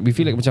siapa-siapa, but we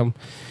feel like macam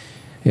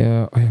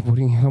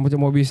boring, macam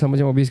mau habis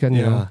kan.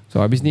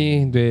 So habis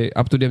ni they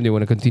up to them, they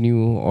want to continue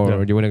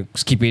or they want to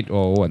skip it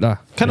or what lah.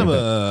 Kind of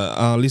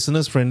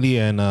listeners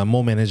friendly and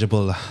more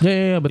manageable lah.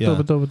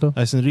 Betul.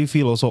 I suddenly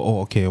feel also,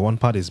 okay,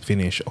 one part is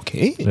finished.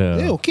 Okay,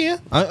 okay.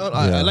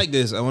 I like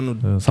this. I want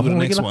to do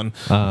the next one.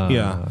 So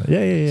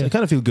I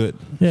kind of feel good.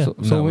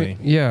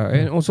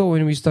 And also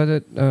when we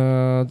started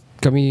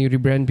kami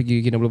rebrand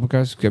pergi Kinabalu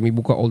Podcast, kami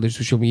buka all the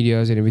social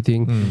medias and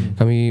everything.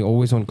 Kami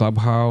always on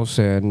Clubhouse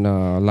and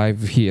live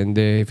here and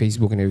there,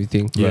 Facebook and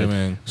everything. Yeah,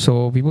 man.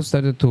 So people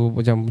started to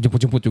macam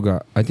jemput-jemput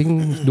juga. I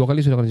think 2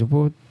 kali sudah kena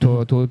jemput,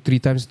 2-3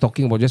 times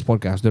talking about just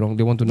podcast. They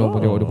want to know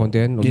about the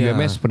content.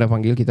 UMS pernah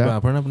panggil kita.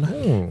 Pernah.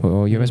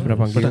 UMS pernah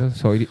panggil.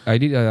 So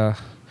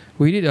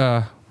we did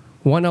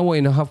 1 hour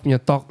and a half punya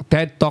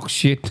TED Talk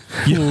shit.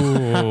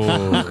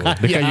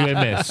 Dekat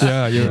UMS.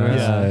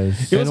 UMS.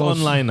 It was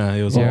online lah.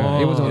 It was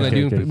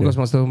online because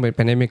masa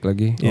pandemic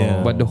lagi.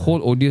 But the whole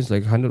audience,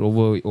 like 100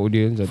 over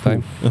audience at time.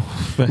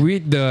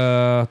 With the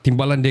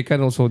timbalan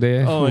dekan also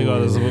there. Oh my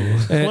god, it's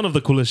one of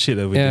the coolest shit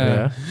that we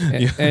did.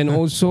 And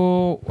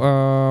also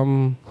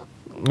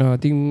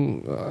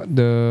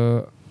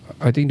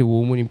I think the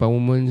women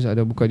empowerment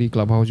ada buka di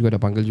Clubhouse juga, ada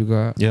panggil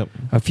juga.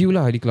 A few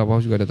lah di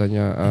Clubhouse juga ada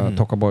tanya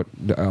talk about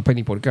apa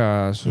ni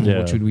podcast,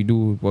 what should we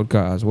do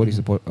podcast, what is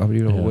the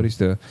what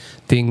is the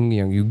thing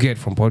yang you get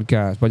from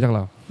podcast, banyak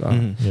lah.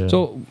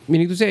 So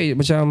meaning to say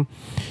macam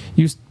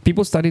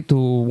people started to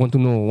want to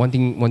know,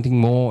 wanting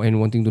more and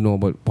wanting to know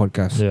about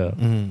podcast.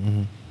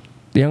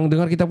 Yang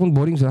dengar kita pun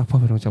boring sudah, apa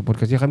macam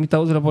podcast. Ya kami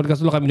tahu sudah podcast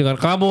dulu, kami dengar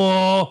kamu.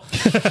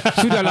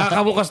 Sudahlah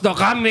kamu kasih tahu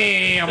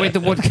kami apa itu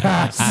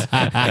podcast.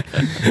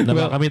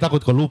 Kami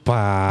takut kau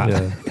lupa.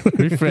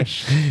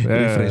 Refresh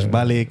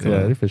balik.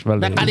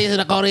 Nah kali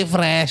sudah kau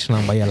refresh,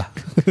 bayarlah.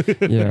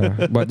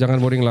 But jangan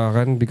boring lah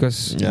kan,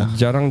 because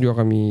jarang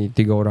juga kami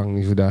 3 orang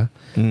ni sudah.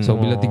 So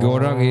bila 3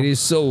 orang, it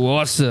is so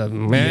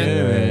awesome, man.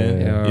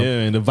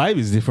 Yeah, and the vibe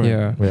is different.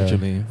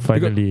 Actually,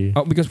 finally.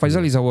 Because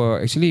Faizal is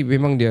actually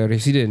memang dia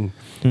resident.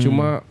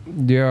 Cuma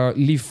dia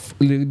live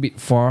a little bit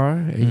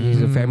far. He's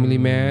a family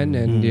man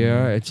and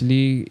dia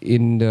actually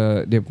in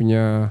dia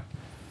punya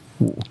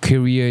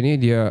career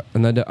ni dia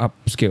another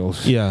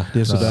upscales. Dia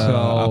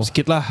sudah up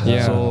sikit lah.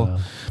 So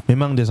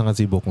memang dia sangat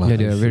sibuk lah.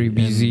 Dia very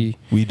busy.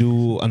 We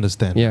do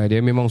understand.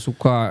 Dia memang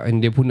suka, and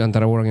dia pun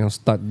antara orang yang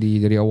start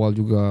dari awal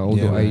juga. All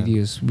the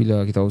ideas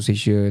bila kita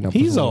session.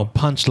 He's our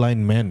punchline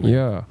man.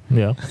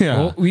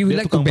 We would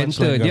like to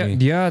banter.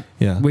 Dia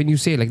when you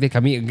say like that,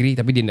 kami agree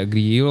tapi dia nak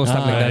agree.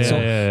 Stuff like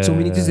that. So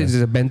meaning to say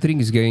the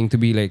bantering is going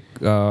to be like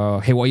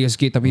haywire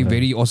sikit tapi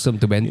very awesome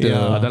to banter.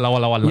 Ada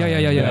lawan-lawan lah.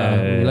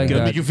 Like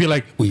that. Make you feel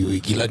like, wih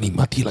gila ni,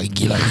 mati lagi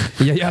gila.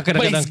 Kadang-kadang.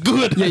 But it's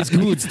good. It's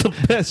good. It's the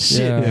best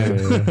shit.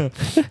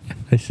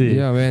 I see.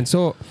 Yeah, man.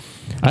 So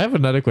I have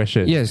another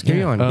question. Yes,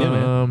 carry on.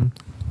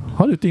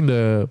 How do you think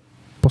the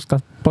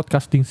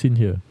podcasting scene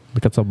here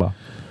dekat Sabah?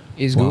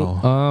 It's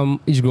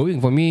it's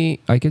growing for me.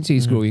 I can say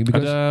it's growing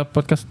because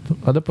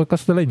Ada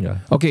podcaster lain ke?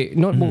 okay,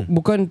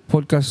 bukan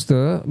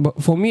podcaster, but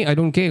for me I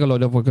don't care kalau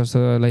ada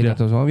podcaster lain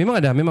atau semua. Memang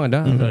ada.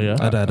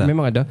 Ada.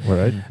 Memang ada.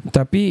 Alright.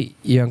 Tapi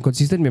yang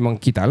konsisten memang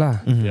kita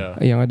lah.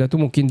 Yang ada tu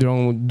mungkin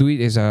diorang do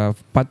it as a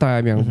part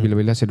time yang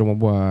bila-bila saya dorang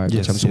buat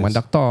macam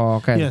Sumandak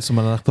Talk kan.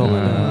 Sumandak Talk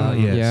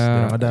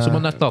ada.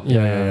 Sumandak Talk.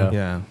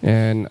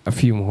 And a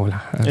few more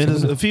lah.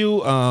 There's a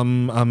few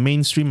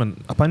mainstream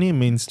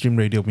mainstream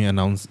radio punya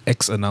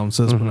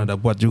ex-announcers pun ada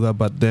buat juga,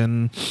 but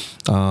then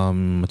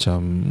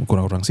macam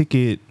kurang-kurang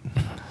sikit.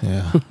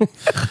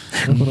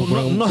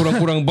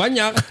 Kurang-kurang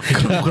banyak.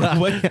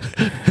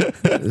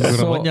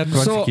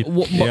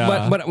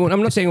 But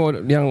I'm not saying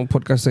yang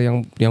podcaster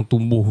yang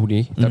tumbuh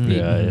ni, tapi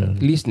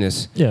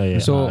listeners.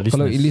 So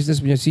kalau listeners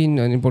punya scene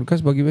in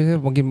podcast bagi saya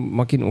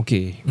makin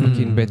okay,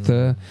 makin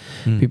better.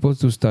 People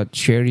to start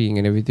sharing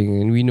and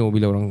everything, and we know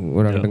bila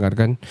orang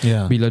dengarkan,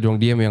 bila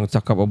diorang DM yang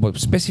cakap about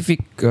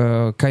specific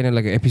kind of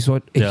like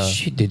episode,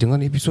 shit dia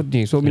dengar episode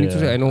ni, so meaning to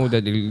say I know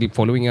that they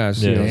following us,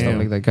 stuff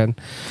like that kan.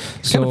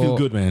 So kind of feel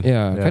good, man.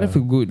 Kind of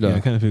feel good lah.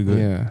 Kind of feel good.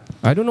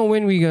 I don't know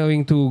when we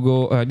going to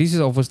go. This is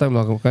our first time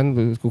lah kan,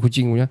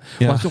 kucing punya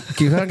masuk.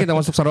 Sekarang kita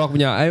masuk Sarawak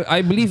punya.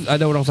 I believe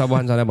ada orang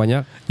Sabah sana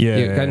banyak.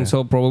 Kan.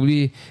 So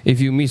probably if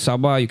you miss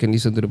Sabah, you can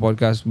listen to the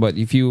podcast. But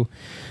if you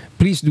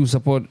please do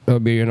support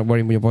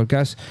barryanakbarim punya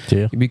podcast,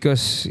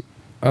 because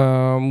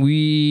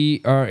we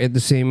are at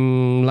the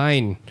same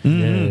line,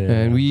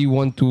 and we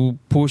want to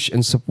push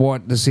and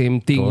support the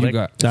same thing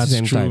juga. That's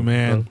same true, time.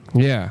 man.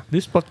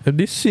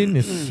 This scene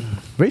is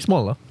very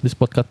small lah.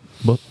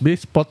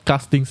 This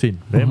podcasting scene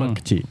memang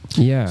kecil.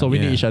 So we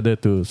need each other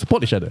to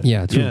support each other.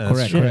 True.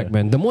 Correct,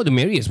 man. The more the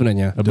merrier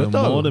sebenarnya. The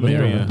more the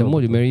merrier. The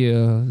more the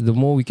merrier. The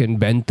more we can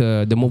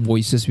banter, the more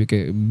voices we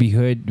can be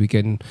heard. We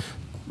can,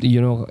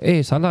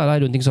 salah lah,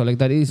 I don't think so like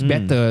that. It's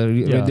better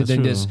rather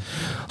than just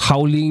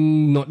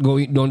howling,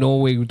 don't know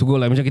where to go,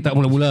 like macam kita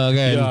mula-mula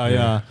kan.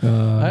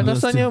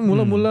 Rasanya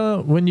mula-mula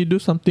when you do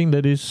something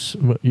that is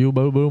you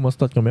baru-baru must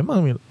start,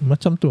 memang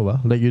macam tu lah.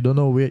 Like you don't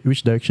know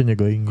which direction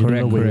you're going. You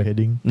don't know where you're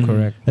heading.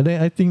 Correct. And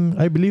then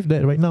I believe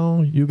that right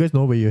now you guys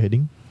know where you're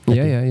heading.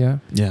 Yeah,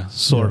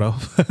 sort of.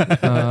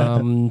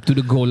 To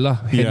the goal lah,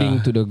 heading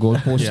to the goal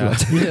post lah.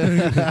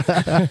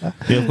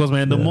 Of course,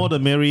 man. The more the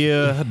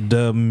merrier,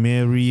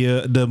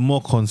 the more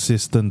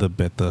consistent, the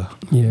better.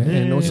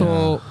 And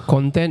also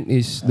content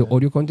the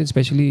audio content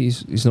especially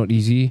is not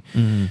easy,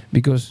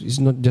 because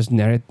it's not just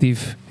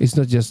narrative. It's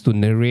not just to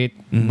narrate,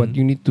 but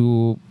you need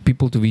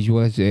people to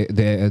visualize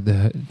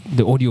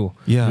the audio.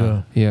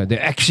 The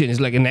action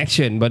is like an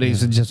action, but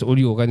it's just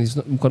audio kan. It's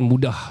bukan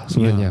mudah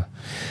sebenarnya.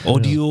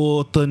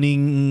 Audio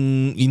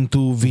turning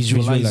into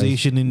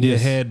visualization in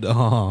their head.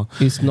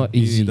 It's not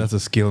easy. That's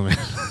a skill, man.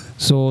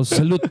 So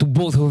salute to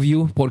both of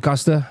you,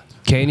 podcaster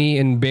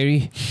Kenny and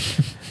Barry.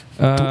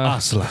 To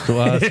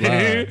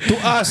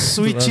us,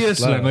 we cheers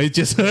lah.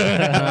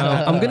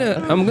 I'm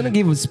gonna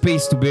give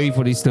space to Barry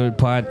for this third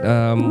part.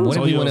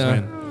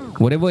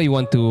 Whatever you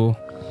want to.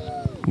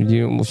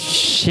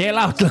 Shell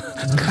out.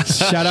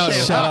 Shout out.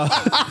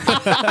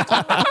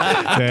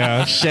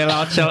 Shout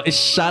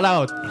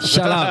out.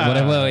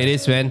 Whatever it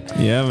is, man.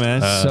 Yeah, man.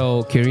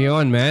 So carry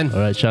on, man.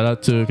 Alright, shout out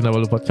to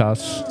Kinabalu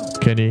podcast,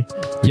 Kenny,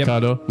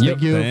 Ricardo.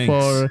 Thank you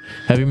for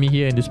having me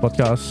here in this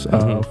podcast.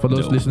 For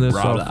those listeners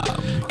of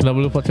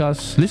Kinabalu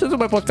podcast, listen to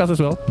my podcast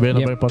as well.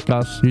 barryanakbarim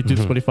podcast, YouTube,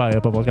 Spotify,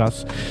 Apple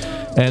Podcasts.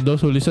 And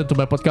those who listen to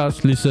my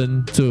podcast,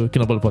 listen to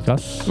Kinabalu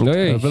podcast.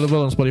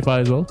 Available on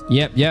Spotify as well.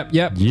 Yep.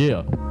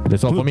 Yeah,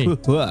 that's all for me.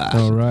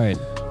 Alright.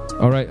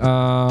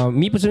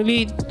 Me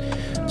personally,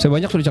 saya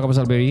banyak sudah cakap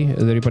pasal Barry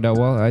daripada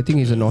awal. I think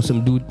he's an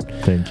awesome dude.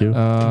 Thank you.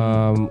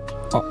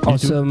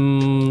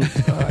 Awesome,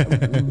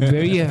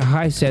 very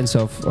high sense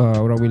of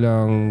orang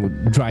bilang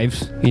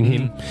drives in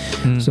him.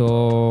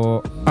 So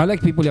I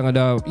like people yang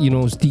ada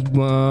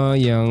stigma,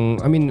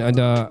 yang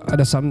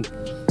ada some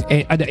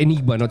ada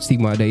enigma, not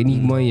stigma, ada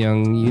enigma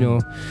yang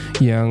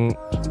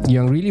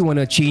yang really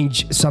wanna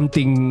change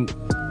something,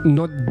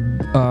 not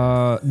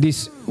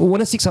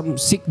wanna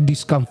seek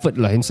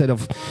discomfort lah, instead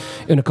of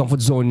in a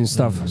comfort zone and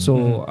stuff.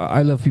 So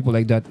I love people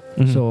like that.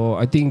 So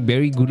I think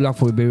very good luck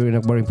for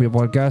barryanakbarim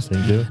podcast.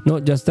 Thank you.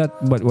 Not just that,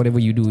 but whatever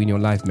you do in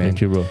your life, man.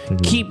 Thank you, bro.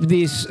 Keep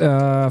this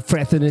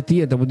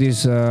fraternity ataupun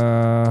this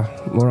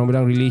orang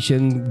bilang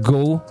relation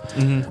go,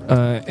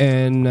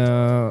 and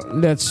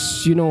let's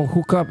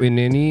hook up in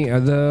any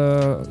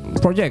other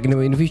project in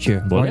the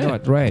future. Why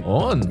not? Right?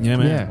 On. Yeah,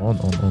 man. Yeah. On.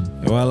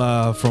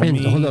 Well, from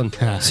me, hold on.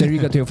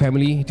 Serigat to your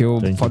family, to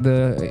your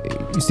father,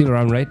 still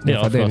around, right?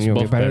 Yeah, father of course, and your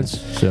both parents.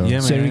 So.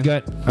 Yeah, man.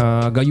 Serigat,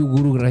 gayu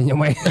guru katanya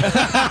mai.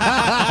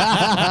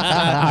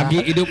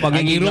 Agi hidup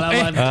pagi ngirup.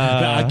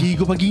 Agi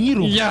go pagi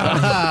ngirup.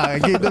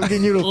 Agi hidup pagi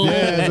ngirup.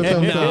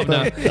 Betul.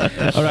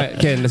 Alright,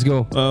 Ken, let's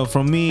go.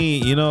 From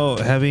me,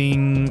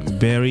 having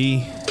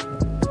Barry,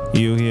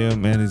 you here,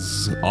 man,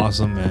 is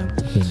awesome, man.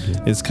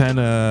 It's kind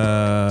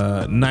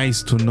of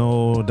nice to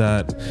know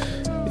that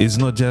it's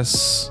not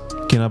just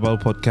Kinabalu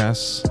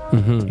podcast,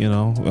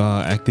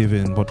 active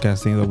in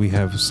podcasting, that we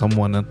have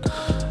someone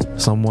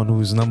someone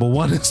who's number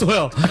one as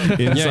well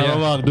in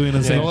Sarawak doing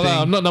the same thing.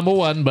 I'm not number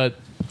one, but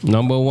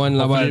number one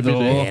lah,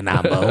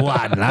 number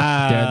one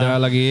lah.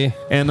 Tiada lagi.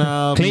 And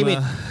claim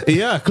it.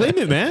 Claim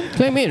it, man.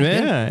 Claim it,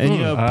 man. Yeah,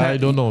 and I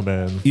don't know,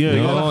 man.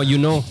 No,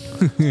 you know.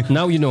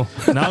 Now you know.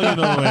 Now you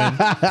know, man.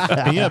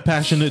 And you're a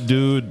passionate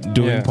dude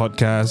doing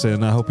podcasts,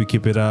 and I hope you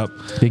keep it up.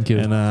 Thank you.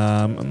 And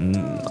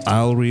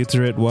I'll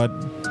reiterate what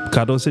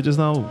Kado said just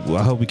now.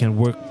 I hope we can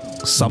work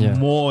some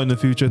more in the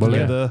future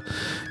together.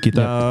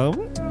 Kita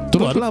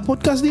turunlah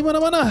podcast di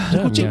mana-mana.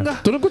 Kucing lah.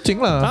 Turun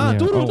kucing lah.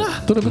 Turun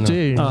lah. Turun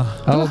kucing.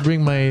 I'll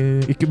bring my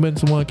equipment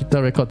semua,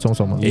 kita record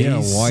sama-sama. Yeah,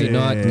 why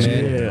not,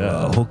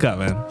 man? Hook up,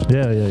 man.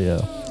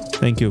 Yeah.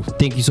 Thank you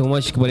so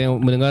much kepada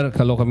yang mendengar.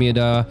 Kalau kami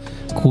ada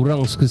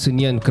kurang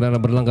kesenian kerana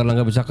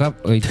berlanggar-langgar bercakap,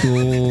 itu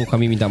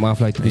kami minta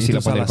maaf lah. Itu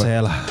salah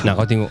saya lah. Nah,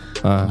 kau tengok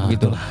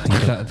gitu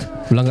kita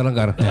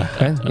berlanggar-langgar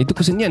kan? Itu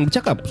kesenian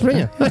bercakap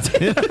sebenarnya.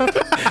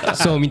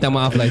 So minta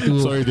maaf lah.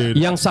 Itu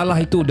yang salah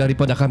itu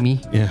daripada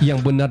kami,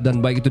 yang benar dan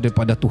baik itu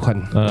daripada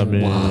Tuhan.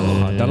 Amin.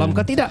 Dalam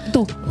kah tidak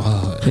tu?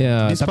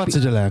 This part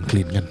sajalah yang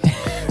clean kan.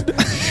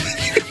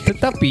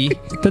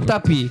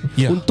 Tetapi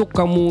untuk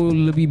kamu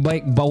lebih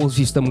baik bowel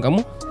system kamu,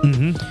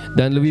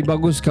 dan lebih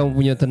bagus kamu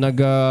punya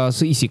tenaga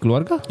seisi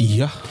keluarga.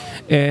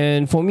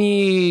 And for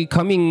me,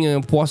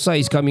 puasa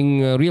is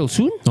coming real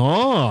soon.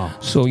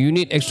 So you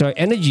need extra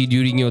energy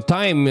during your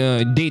time,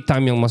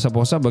 daytime yang masa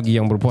puasa bagi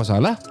yang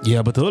berpuasa lah. Ya,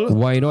 betul.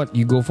 Why not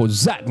you go for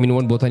Zat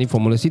minuman botani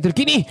formulasi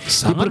terkini.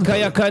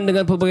 Diperkayakan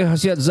dengan pelbagai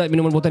khasiat. Zat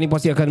minuman botani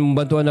pasti akan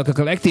membantu anda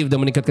kekal aktif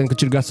dan meningkatkan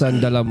kecergasan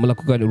dalam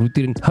melakukan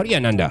rutin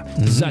harian anda.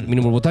 Zat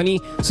minuman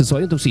botani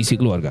sesuai untuk seisi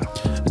keluarga.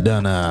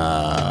 Dan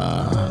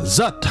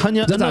Zat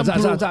hanya Zat.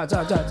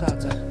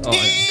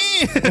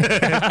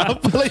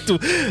 Apalah itu?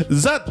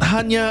 Zat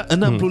hanya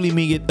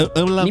RM65.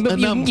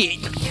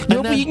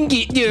 RM50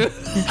 je.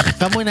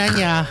 Kamu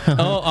nanya.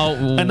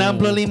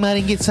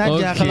 RM65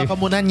 saja kalau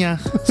kamu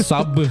nanya.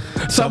 Sabar.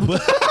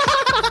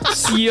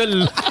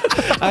 Sial.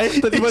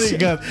 Tiba-tiba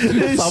ingat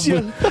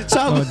Sabar.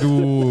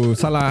 Aduh,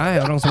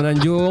 salah orang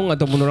Semenanjung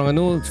ataupun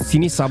orang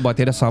sini Sabah,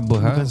 tiada Sabah.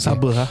 Bukan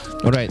Sabah.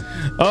 Alright.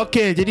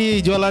 Okay,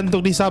 jadi jualan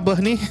untuk di Sabah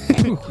ni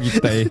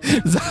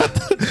Zat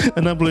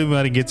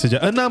RM65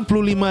 saja.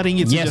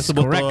 RM65 saja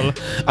sebotol.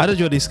 Ada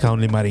juga diskaun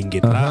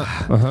RM5 lah.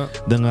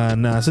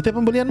 Dengan setiap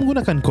pembelian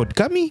menggunakan kod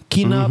kami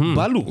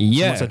Kinabalu.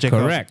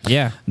 Correct.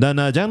 Dan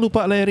jangan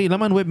lupa layari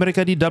laman web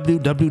mereka di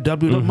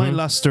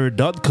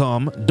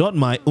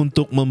www.myluster.com.my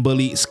untuk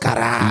membeli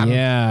sekarang.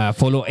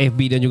 Follow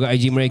FB dan juga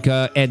IG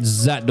mereka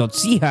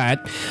 @zat.sihat.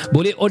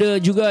 Boleh order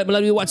juga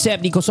melalui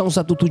WhatsApp di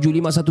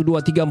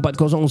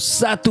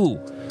 0175123401.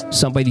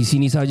 Sampai di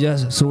sini saja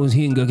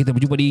sehingga kita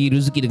berjumpa di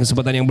rezeki dan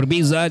kesempatan yang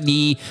berbeza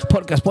di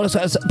podcast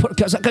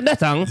akan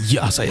datang.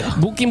 Ya, saya.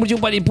 Mungkin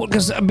berjumpa di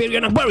podcast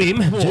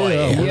barryanakbarim.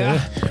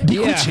 Di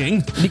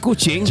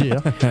kucing.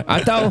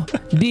 Atau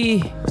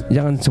di,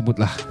 jangan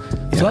sebutlah.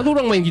 Selalu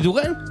orang main gitu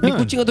kan? Di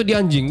kucing atau di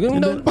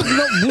anjing.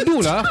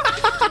 Bodoh lah.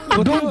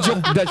 Don't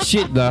joke that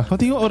shit lah. Kau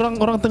tengok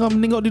orang tengah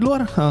menengok di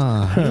luar.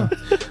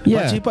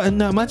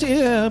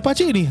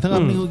 Pakcik ni tengah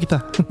menengok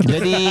kita.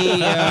 Jadi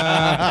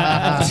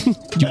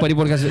jumpa di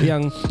podcast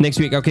yang next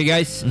week. Okay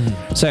guys,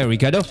 saya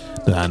Ricardo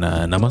dan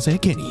nama saya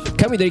Kenny.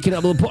 Kami dari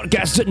Kinabalu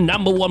Podcast,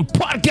 number one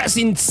podcast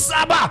in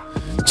Sabah.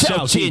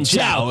 Ciao Chin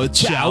Ciao.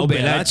 Ciao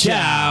Bella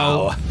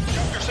Ciao.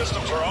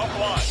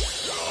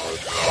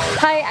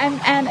 Hi, I'm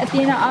Anne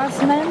Athena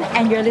Osman,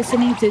 and you're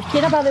listening to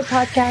Kinabalu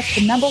Podcast,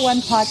 the number one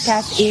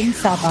podcast in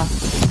Sabah.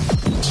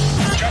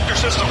 Tractor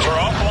systems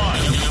are offline.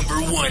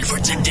 Number one for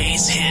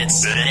today's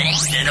hits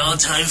and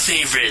all-time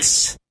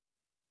favorites.